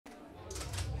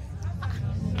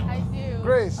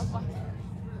Grace.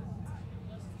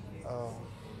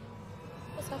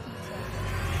 What's happening, sir?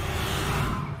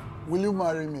 Will you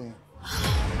marry me?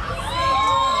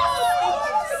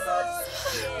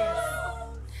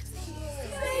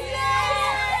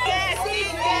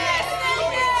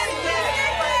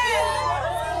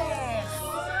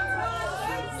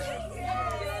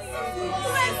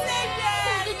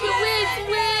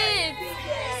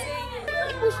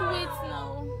 Wait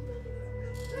now.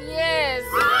 Yes.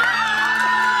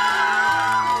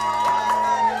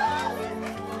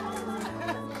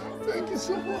 Thank you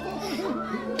so much.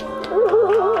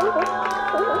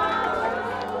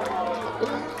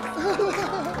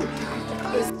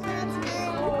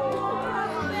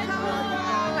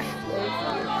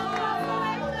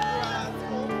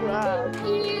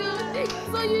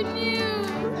 So you knew.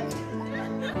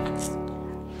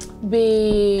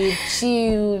 Babe,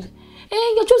 chill.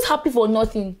 Hey, you're just happy for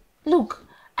nothing. Look,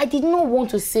 I did not want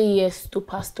to say yes to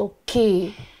Pastor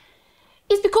K.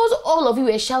 It's because all of you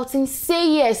were shouting,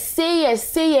 say yes, say yes,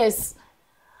 say yes.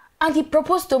 And he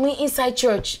proposed to me inside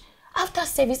church, after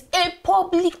service, a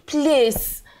public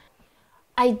place.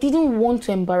 I didn't want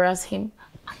to embarrass him.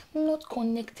 I'm not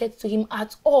connected to him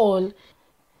at all.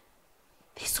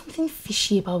 There's something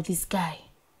fishy about this guy.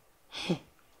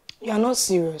 You are not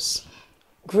serious.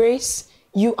 Grace,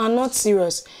 you are not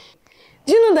serious.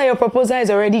 Do you know that your proposal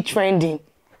is already trending?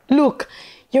 Look,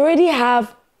 you already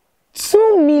have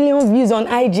 2 million views on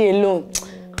IG alone.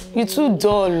 You're too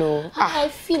dull, no? I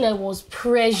feel I was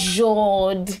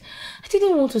pressured. I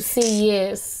didn't want to say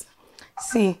yes.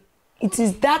 See, it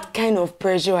is that kind of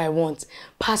pressure I want.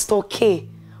 Pastor K,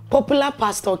 popular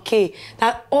Pastor K,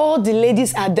 that all the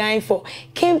ladies are dying for,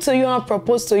 came to you and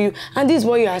proposed to you, and this is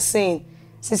what you are saying.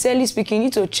 Sincerely speaking, you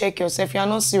need to check yourself. You are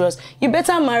not serious. You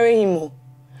better marry him. Oh.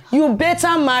 You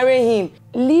better marry him.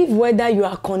 Leave whether you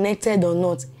are connected or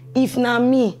not. If not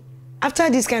me,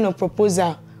 after this kind of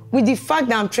proposal, with the fact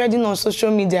that I'm trading on social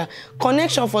media,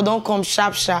 connection for don't come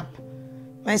sharp.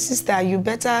 My sister, you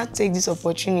better take this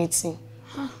opportunity.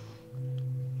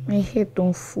 My head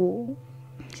don't fall.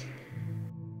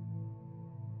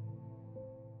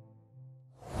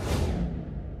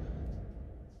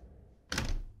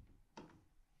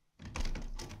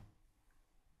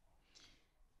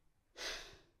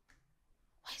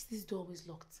 Why is this door always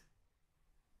locked?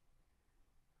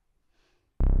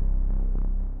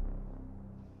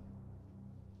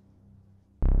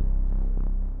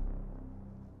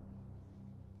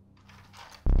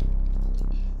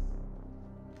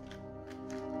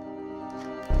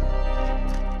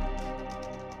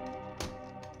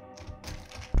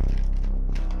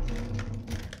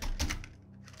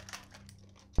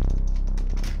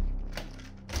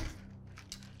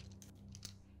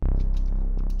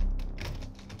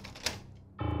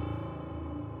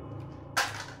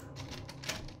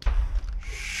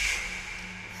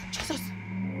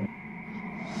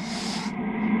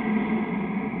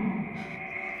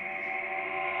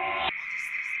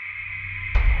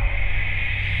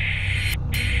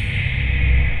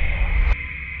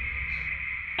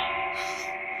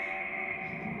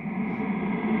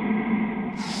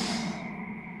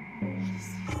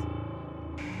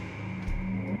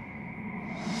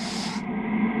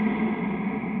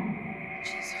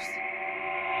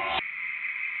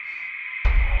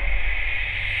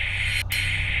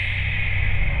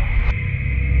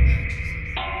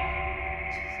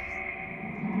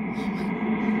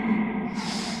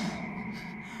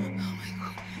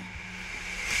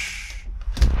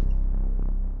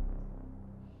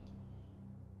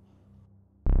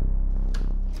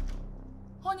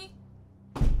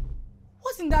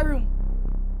 In that room.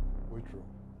 Which room?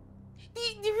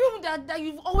 The room that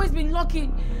you've always been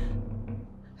locking.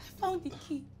 I found the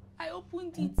key. I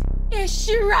opened it. A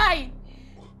shrine.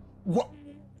 What?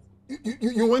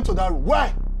 You went to that room?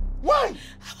 Why? Why?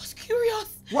 I was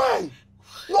curious. Why?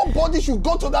 Nobody should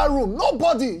go to that room.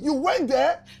 Nobody. You went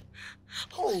there?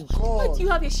 Oh God. Why do you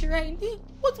have a shrine?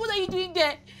 What are you doing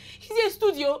there? Is it a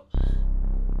studio?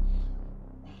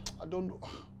 I don't know.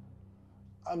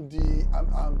 I'm the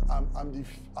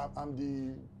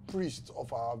priest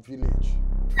of our village.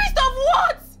 Priest of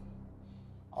what?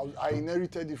 I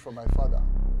inherited it from my father.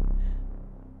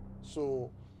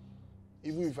 So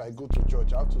even if I go to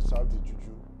church, I have to serve the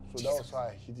juju. So that was why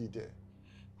I hid it there.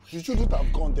 You shouldn't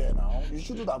have gone there now. You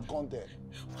shouldn't have gone there.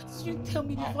 What did you tell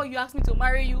me before you asked me to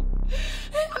marry you?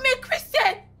 I'm a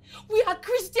Christian. We are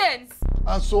Christians.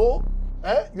 And so?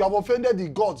 You have offended the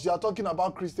gods. You are talking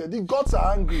about Christians. The gods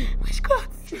are angry. Which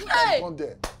gods? Hey! Gone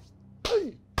there.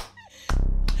 Hey!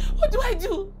 What do I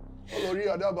do? Honey?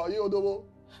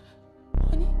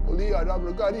 Honey?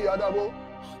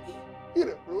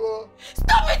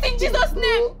 Stop it in Jesus'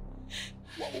 name!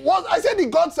 What? I said the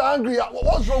gods are angry.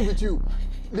 What's wrong with you?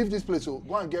 Leave this place. Oh.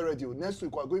 Go and get ready. Next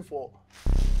week we're going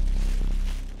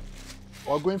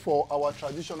for our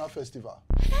traditional festival.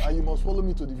 And you must follow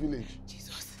me to the village.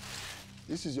 Jesus.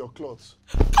 This is your clothes.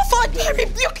 Papa, I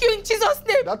rebuke you in Jesus'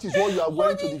 name. That is what you are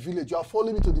wearing to the village. You are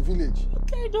following me to the village.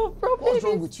 Okay, no problem. What's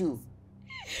wrong with you?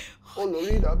 Oh,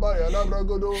 Lorida, Baya,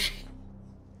 Labragodo.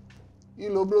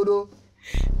 Ilo brodo.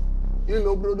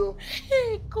 Ilo brodo.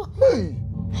 Hey, God. Hey.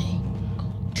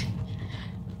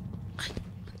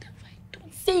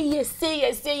 Say yes, say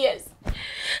yes, say yes.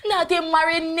 Now they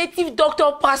marry a native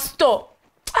doctor pastor.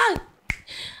 I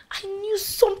knew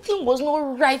something was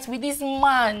not right with this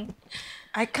man.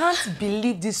 I can't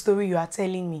believe this story you are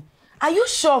telling me. Are you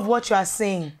sure of what you are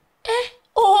saying?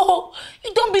 Oh,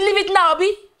 you don't believe it now, Abi?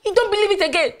 You don't believe it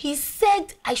again? He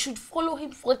said I should follow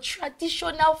him for a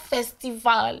traditional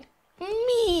festival.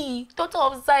 Me, daughter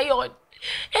of Zion.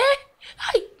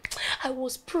 I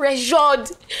was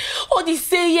pressured. All the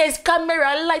say yes,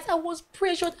 camera lights. I was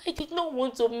pressured. I did not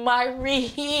want to marry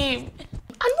him.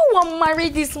 I don't want to marry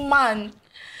this man.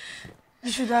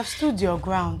 You should have stood your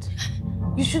ground.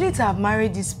 You shouldn't have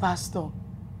married this pastor.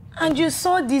 And you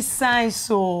saw these signs,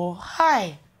 so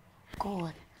hi.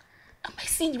 God. Am I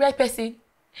seeing the right person?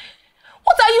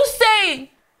 What are you saying?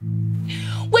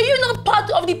 Were you not part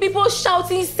of the people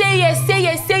shouting, say yes, say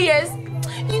yes, say yes?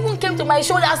 You even came to my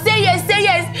shoulder, say yes, say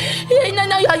yes.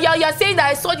 Now you're saying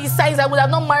that I saw the signs, I would have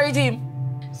not married him.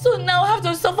 So now I have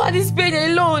to suffer this pain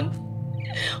alone.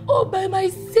 All by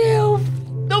myself.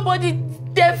 Nobody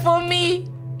there for me.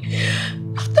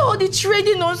 After all the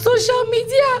trading on social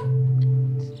media.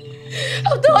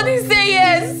 After all this say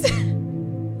yes.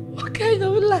 What kind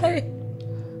of lie?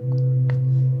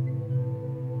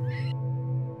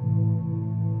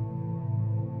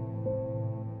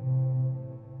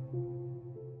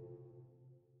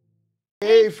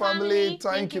 Hey family,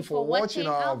 thank you for watching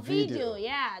our video.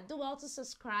 Yeah, do well to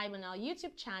subscribe on our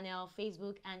YouTube channel,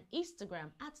 Facebook and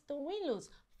Instagram at The Winlows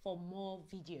for more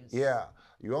videos. Yeah,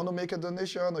 you want to make a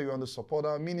donation or you want to support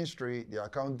our ministry, the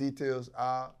account details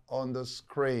are on the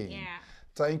screen. Yeah.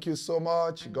 Thank you so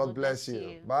much. And God bless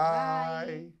you.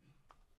 Bye.